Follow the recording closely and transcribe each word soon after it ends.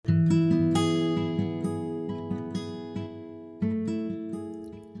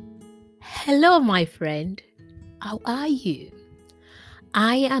Hello, my friend. How are you?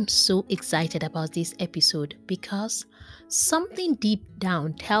 I am so excited about this episode because something deep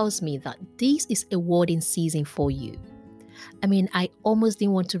down tells me that this is a wording season for you. I almost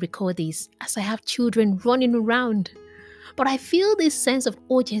didn't want to record this as I have children running around, but I feel this sense of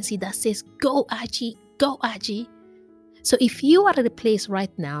urgency that says, Go, Archie, go, Archie. So if you are at a place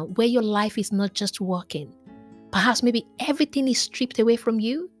right now where your life is not just working, perhaps maybe everything is stripped away from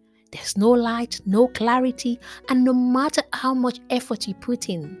you. There's no light, no clarity, and no matter how much effort you put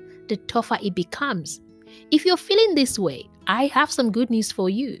in, the tougher it becomes. If you're feeling this way, I have some good news for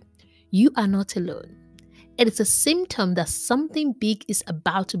you. You are not alone. It is a symptom that something big is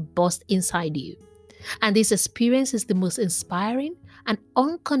about to burst inside you. And this experience is the most inspiring and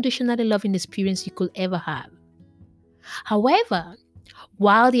unconditionally loving experience you could ever have. However,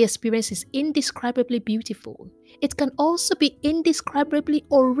 while the experience is indescribably beautiful, it can also be indescribably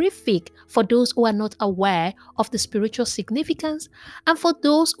horrific for those who are not aware of the spiritual significance and for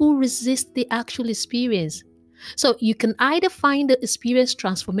those who resist the actual experience. So you can either find the experience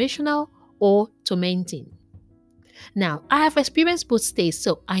transformational or tormenting. Now, I have experienced both states,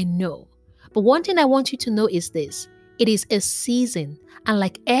 so I know. But one thing I want you to know is this: it is a season, and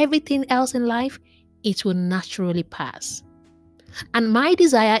like everything else in life, it will naturally pass. And my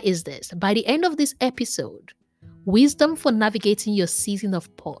desire is this: by the end of this episode, wisdom for navigating your season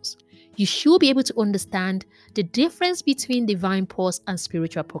of pause, you should be able to understand the difference between divine pause and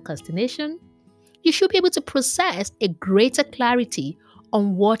spiritual procrastination. You should be able to process a greater clarity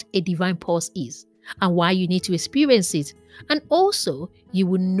on what a divine pause is and why you need to experience it. And also, you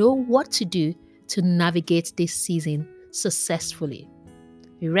will know what to do to navigate this season successfully.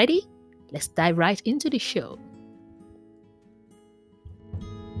 You ready? Let's dive right into the show.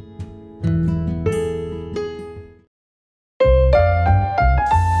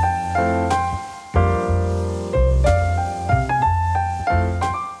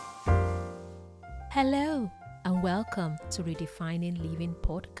 Hello, and welcome to Redefining Living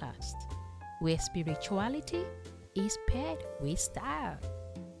podcast, where spirituality is paired with style.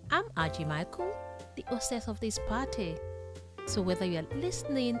 I'm Aji Michael, the hostess of this party. So whether you're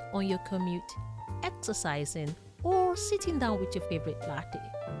listening on your commute, exercising, or sitting down with your favorite latte,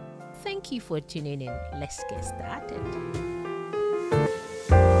 thank you for tuning in. Let's get started.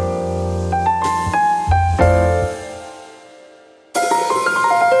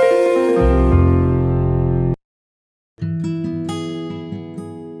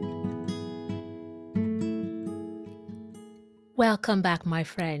 Welcome back, my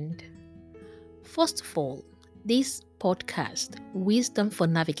friend. First of all, this podcast, Wisdom for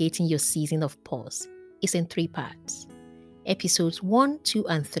Navigating Your Season of Pause, is in 3 parts. Episodes 1, 2,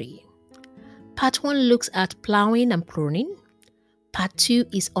 and 3. Part 1 looks at plowing and pruning. Part 2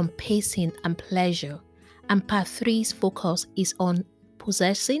 is on pacing and pleasure. And Part 3's focus is on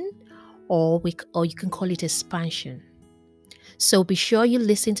possessing, or you can call it expansion. So be sure you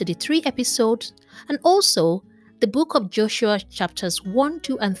listen to the 3 episodes, and also the book of Joshua chapters 1,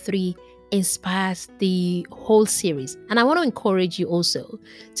 2, and 3 inspires the whole series. And I want to encourage you also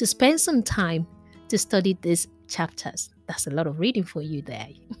to spend some time to study these chapters. That's a lot of reading for you there.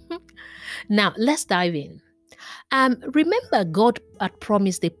 Now, let's dive in. Remember, God had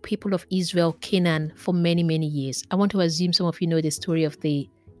promised the people of Israel Canaan for many, many years. I want to assume some of you know the story of the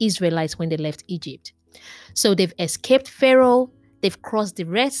Israelites when they left Egypt. So they've escaped Pharaoh, they've crossed the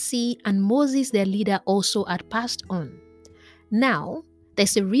Red Sea, and Moses, their leader, also had passed on. Now,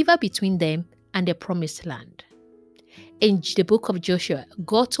 there's a river between them and the promised land. In the book of Joshua,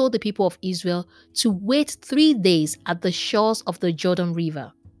 God told the people of Israel to wait 3 days at the shores of the Jordan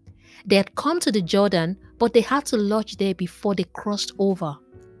River. They had come to the Jordan, but they had to lodge there before they crossed over.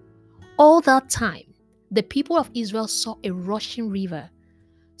 All that time, the people of Israel saw a rushing river,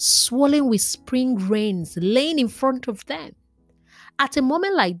 swollen with spring rains, laying in front of them. At a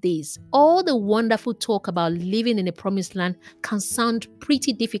moment like this, all the wonderful talk about living in a promised land can sound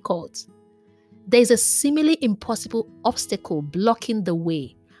pretty difficult. There's a seemingly impossible obstacle blocking the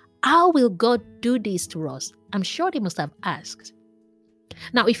way. How will God do this to us? I'm sure they must have asked.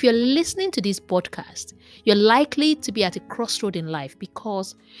 Now, if you're listening to this podcast, you're likely to be at a crossroad in life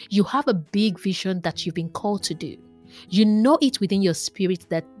because you have a big vision that you've been called to do. You know it within your spirit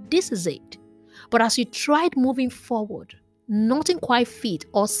that this is it. But as you tried moving forward, nothing quite fit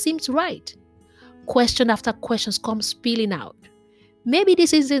or seems right. Question after questions come spilling out. Maybe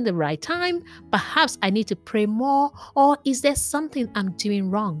this isn't the right time. Perhaps I need to pray more. Or is there something I'm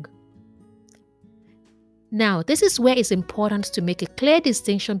doing wrong? Now, this is where it's important to make a clear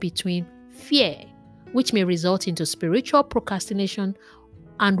distinction between fear, which may result into spiritual procrastination,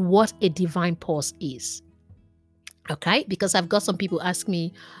 and what a divine pause is. Okay, because I've got some people ask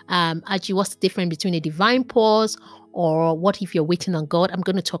me, actually, what's the difference between a divine pause or what if you're waiting on God? I'm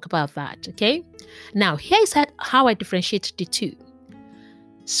going to talk about that. Okay, now here's how I differentiate the two.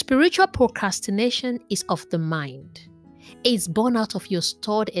 Spiritual procrastination is of the mind. It's born out of your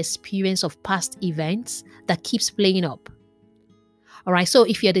stored experience of past events that keeps playing up. All right, so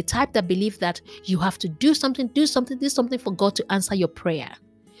if you're the type that believes that you have to do something for God to answer your prayer,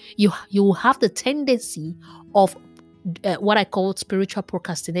 you will have the tendency of what I call spiritual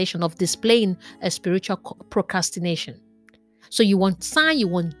procrastination, of displaying a spiritual procrastination. So you want sign, you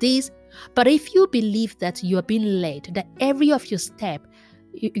want this, but if you believe that you are being led, that every of your step,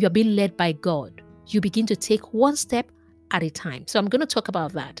 you are being led by God, you begin to take one step at a time. So I'm going to talk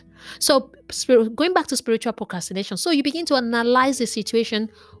about that. So going back to spiritual procrastination, so you begin to analyze the situation,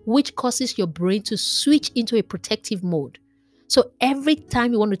 which causes your brain to switch into a protective mode. So every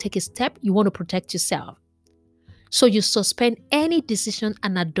time you want to take a step, you want to protect yourself. So you suspend any decision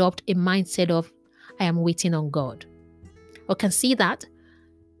and adopt a mindset of, I am waiting on God. You can see that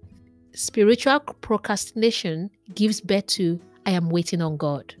spiritual procrastination gives birth to, I am waiting on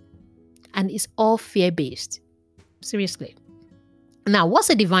God. And it's all fear-based. Seriously. Now,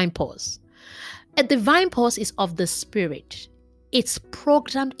 what's a divine pause? A divine pause is of the spirit. It's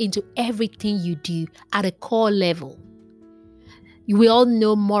programmed into everything you do at a core level. We all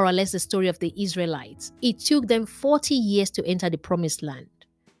know more or less the story of the Israelites. It took them 40 years to enter the promised land.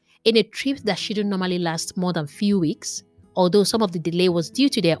 In a trip that shouldn't normally last more than a few weeks, although some of the delay was due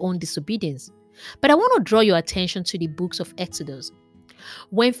to their own disobedience. But I want to draw your attention to the books of Exodus.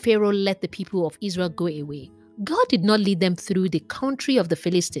 When Pharaoh let the people of Israel go away, God did not lead them through the country of the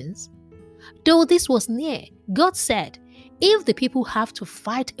Philistines. Though this was near, God said, if the people have to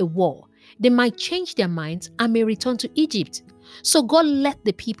fight a war, they might change their minds and may return to Egypt. So God led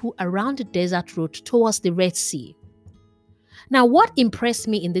the people around the desert road towards the Red Sea. Now, what impressed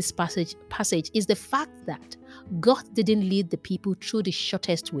me in this passage is the fact that God didn't lead the people through the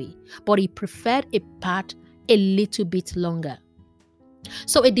shortest way, but He preferred a path a little bit longer.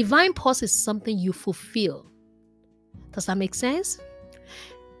 So a divine pause is something you fulfill. Does that make sense?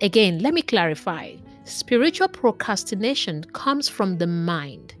 Again, let me clarify. Spiritual procrastination comes from the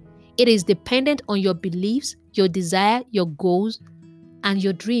mind. It is dependent on your beliefs, your desire, your goals, and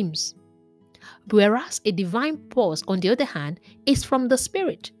your dreams. Whereas a divine pause, on the other hand, is from the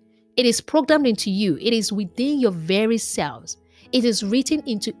spirit. It is programmed into you. It is within your very selves. It is written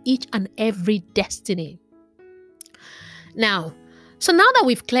into each and every destiny. Now that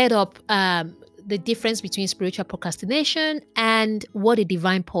we've cleared up the difference between spiritual procrastination and what a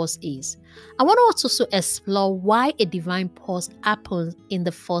divine pause is, I want to also explore why a divine pause happens in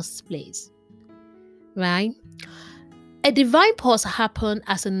the first place. Right? A divine pause happens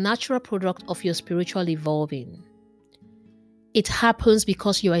as a natural product of your spiritual evolving. It happens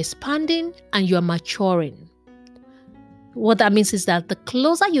because you are expanding and you are maturing. What that means is that the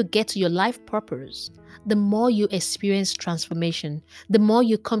closer you get to your life purpose, the more you experience transformation, the more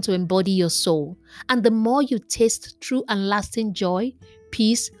you come to embody your soul, and the more you taste true and lasting joy,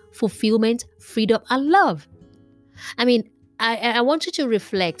 peace, fulfillment, freedom, and love. I mean, I want you to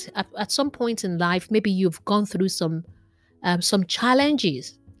reflect. At some point in life, maybe you've gone through some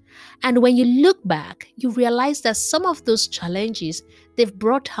challenges. And when you look back, you realize that some of those challenges, they've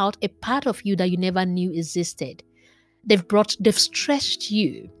brought out a part of you that you never knew existed. They've stretched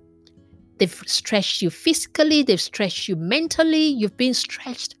you. They've stretched you physically, they've stretched you mentally, you've been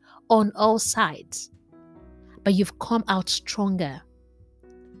stretched on all sides. But you've come out stronger.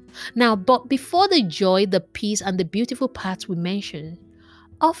 Now, but before the joy, the peace, and the beautiful parts we mentioned,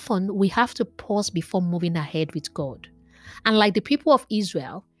 often we have to pause before moving ahead with God. And like the people of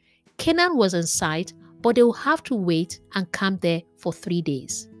Israel, Canaan was in sight, but they will have to wait and camp there for 3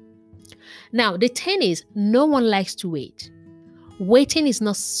 days. Now, the thing is, no one likes to wait. Waiting is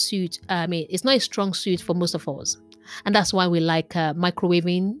not it's not a strong suit for most of us. And that's why we like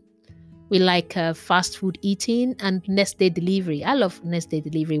microwaving, we like fast food eating, and next day delivery. I love next day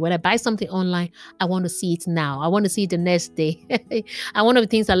delivery. When I buy something online, I want to see it now. I want to see it the next day. And one of the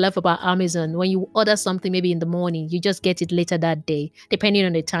things I love about Amazon, when you order something maybe in the morning, you just get it later that day, depending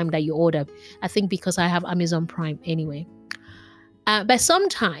on the time that you order. I think because I have Amazon Prime anyway. But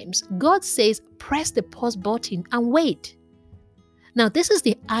sometimes God says, press the pause button and wait. Now, this is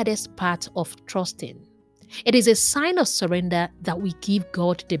the hardest part of trusting. It is a sign of surrender that we give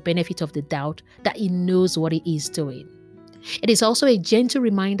God the benefit of the doubt that He knows what He is doing. It is also a gentle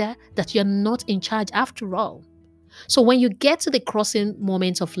reminder that you're not in charge after all. So when you get to the crossing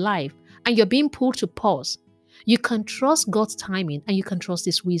moments of life and you're being pulled to pause, You can trust God's timing and you can trust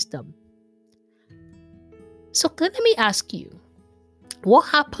His wisdom. So let me ask you, what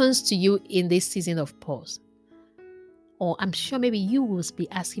happens to you in this season of pause? Or I'm sure maybe you will be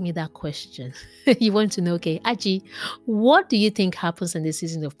asking me that question. You want to know, okay, Aji, what do you think happens in this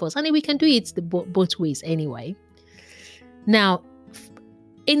season of pause? And we can do it both ways anyway. Now,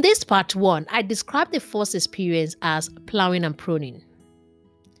 in this part 1, I described the first experience as plowing and pruning.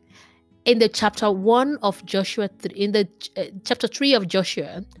 In the chapter 1 of Joshua, in the chapter 3 of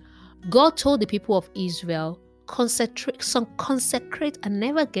Joshua, God told the people of Israel, consecrate, I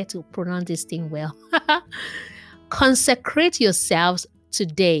never get to pronounce this thing well. Consecrate yourselves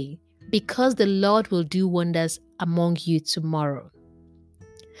today, because the Lord will do wonders among you tomorrow.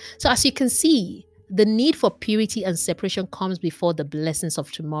 So as you can see, the need for purity and separation comes before the blessings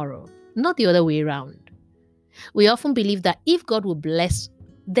of tomorrow, not the other way around. We often believe that if God will bless,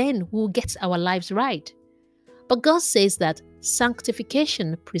 then we'll get our lives right. But God says that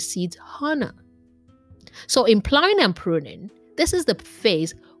sanctification precedes honor. So in plowing and pruning, this is the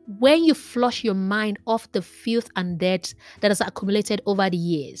phase where you flush your mind off the filth and dirt that has accumulated over the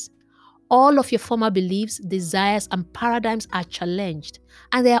years. All of your former beliefs, desires, and paradigms are challenged,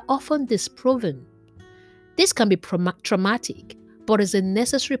 and they are often disproven. This can be traumatic, but is a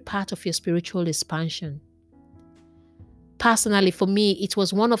necessary part of your spiritual expansion. Personally, for me, it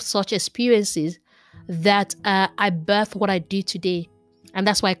was one of such experiences that I birthed what I do today, and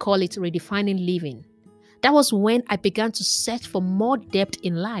that's why I call it redefining living. That was when I began to search for more depth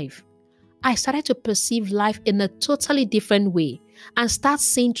in life. I started to perceive life in a totally different way and start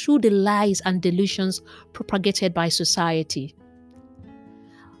seeing through the lies and delusions propagated by society.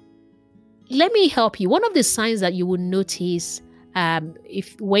 Let me help you. One of the signs that you will notice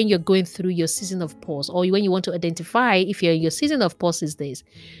when you're going through your season of pause, or when you want to identify if you're in your season of pause these days,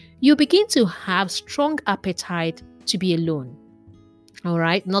 you begin to have strong appetite to be alone. All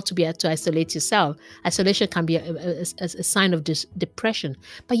right, not to isolate yourself. Isolation can be a sign of depression,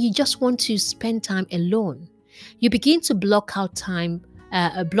 but you just want to spend time alone. You begin to block out time,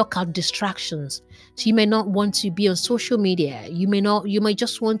 block out distractions. So you may not want to be on social media. You might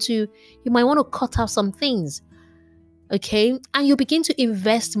want to cut out some things. Okay, and you begin to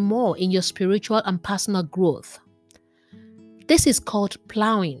invest more in your spiritual and personal growth. This is called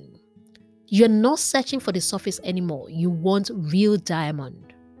plowing. You're not searching for the surface anymore. You want real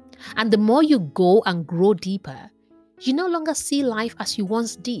diamond. And the more you go and grow deeper, you no longer see life as you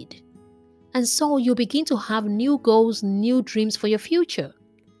once did. And so you begin to have new goals, new dreams for your future.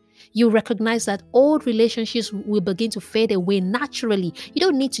 You recognize that old relationships will begin to fade away naturally. You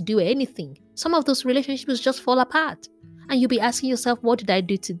don't need to do anything. Some of those relationships just fall apart. And you'll be asking yourself, what did I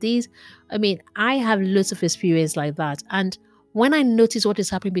do to these? I have lots of experience like that. And when I notice what is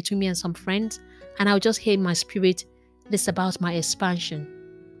happening between me and some friends, and I'll just hear in my spirit, this about my expansion.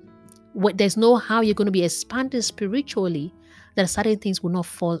 There's no how you're going to be expanded spiritually that certain things will not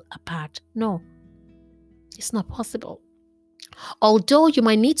fall apart. No, it's not possible. Although you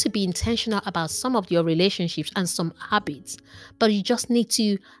might need to be intentional about some of your relationships and some habits, but you just need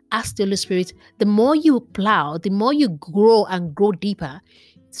to ask the Holy Spirit, the more you plow, the more you grow and grow deeper,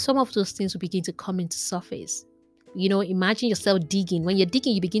 some of those things will begin to come into surface. Imagine yourself digging. When you're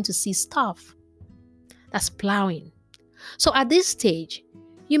digging, you begin to see stuff. That's plowing. So at this stage,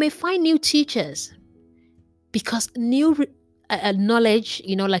 you may find new teachers because new knowledge,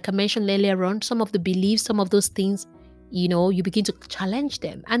 like I mentioned earlier on, some of the beliefs, some of those things, you begin to challenge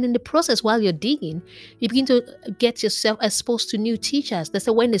them. And in the process, while you're digging, you begin to get yourself exposed to new teachers. That's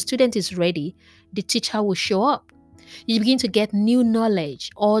why when the student is ready, the teacher will show up. You begin to get new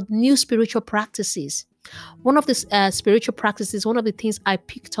knowledge or new spiritual practices. One of the spiritual practices, one of the things I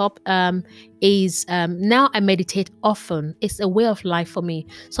picked up is now I meditate often. It's a way of life for me.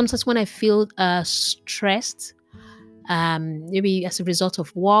 Sometimes when I feel stressed, maybe as a result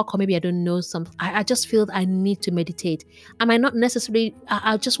of work, or maybe I don't know something, I just feel I need to meditate. I might not necessarily,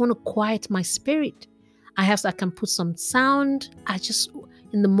 I just want to quiet my spirit. I can put some sound.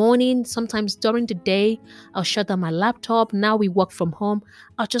 In the morning, sometimes during the day, I'll shut down my laptop. Now we work from home.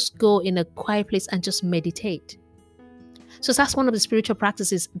 I'll just go in a quiet place and just meditate. So that's one of the spiritual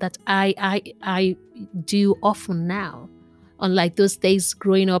practices that I do often now. Unlike those days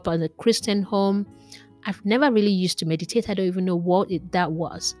growing up in a Christian home, I've never really used to meditate. I don't even know what that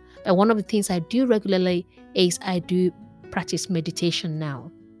was. But one of the things I do regularly is I do practice meditation now.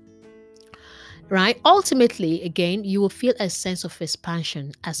 Right? Ultimately, again, you will feel a sense of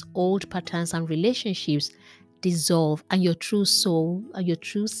expansion as old patterns and relationships dissolve and your true soul and your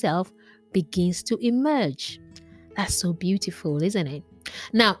true self begins to emerge. That's so beautiful, isn't it?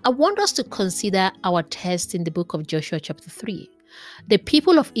 Now, I want us to consider our text in the book of Joshua chapter 3. The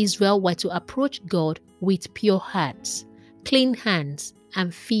people of Israel were to approach God with pure hearts, clean hands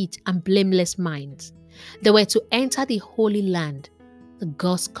and feet, and blameless minds. They were to enter the Holy Land, the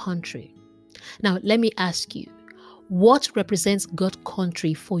God's country. Now, let me ask you, what represents God's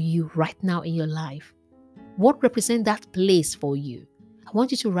country for you right now in your life? What represents that place for you? I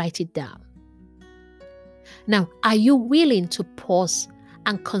want you to write it down. Now, are you willing to pause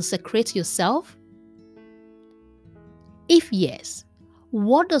and consecrate yourself? If yes,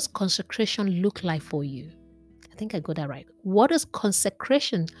 what does consecration look like for you? I think I got that right. What does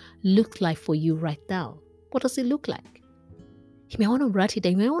consecration look like for you right now? What does it look like? You may want to write it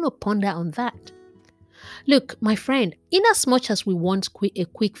down. You may want to ponder on that. Look, my friend, in as much as we want a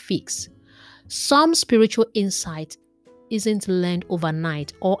quick fix, some spiritual insight isn't learned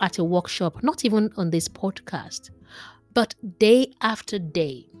overnight or at a workshop, not even on this podcast, but day after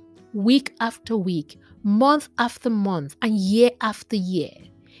day, week after week, month after month, and year after year.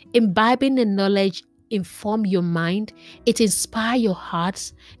 Imbibing the knowledge inform your mind, it inspire your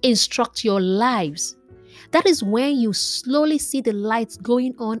hearts, instruct your lives. That is when you slowly see the lights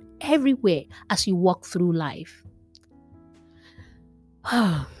going on everywhere as you walk through life.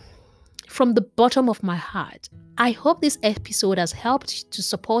 From the bottom of my heart, I hope this episode has helped to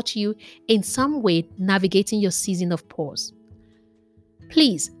support you in some way navigating your season of pause.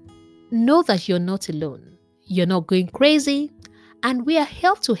 Please, know that you're not alone. You're not going crazy, and we are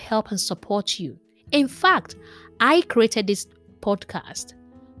here to help and support you. In fact, I created this podcast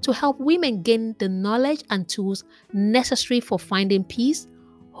to help women gain the knowledge and tools necessary for finding peace,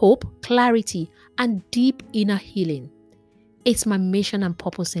 hope, clarity, and deep inner healing. It's my mission and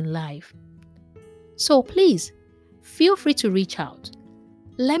purpose in life. So please, feel free to reach out.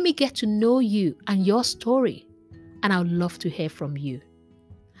 Let me get to know you and your story, and I would love to hear from you.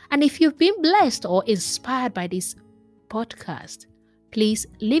 And if you've been blessed or inspired by this podcast, please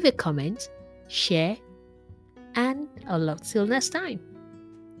leave a comment, share, and I'll love till next time.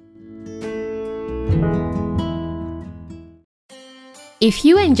 If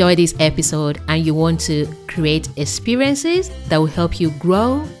you enjoyed this episode and you want to create experiences that will help you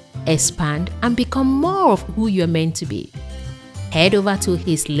grow, expand, and become more of who you're meant to be, head over to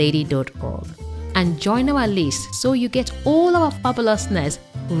hislady.org and join our list so you get all our fabulousness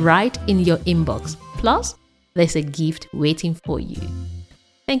right in your inbox. Plus, there's a gift waiting for you.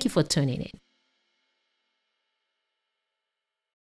 Thank you for tuning in.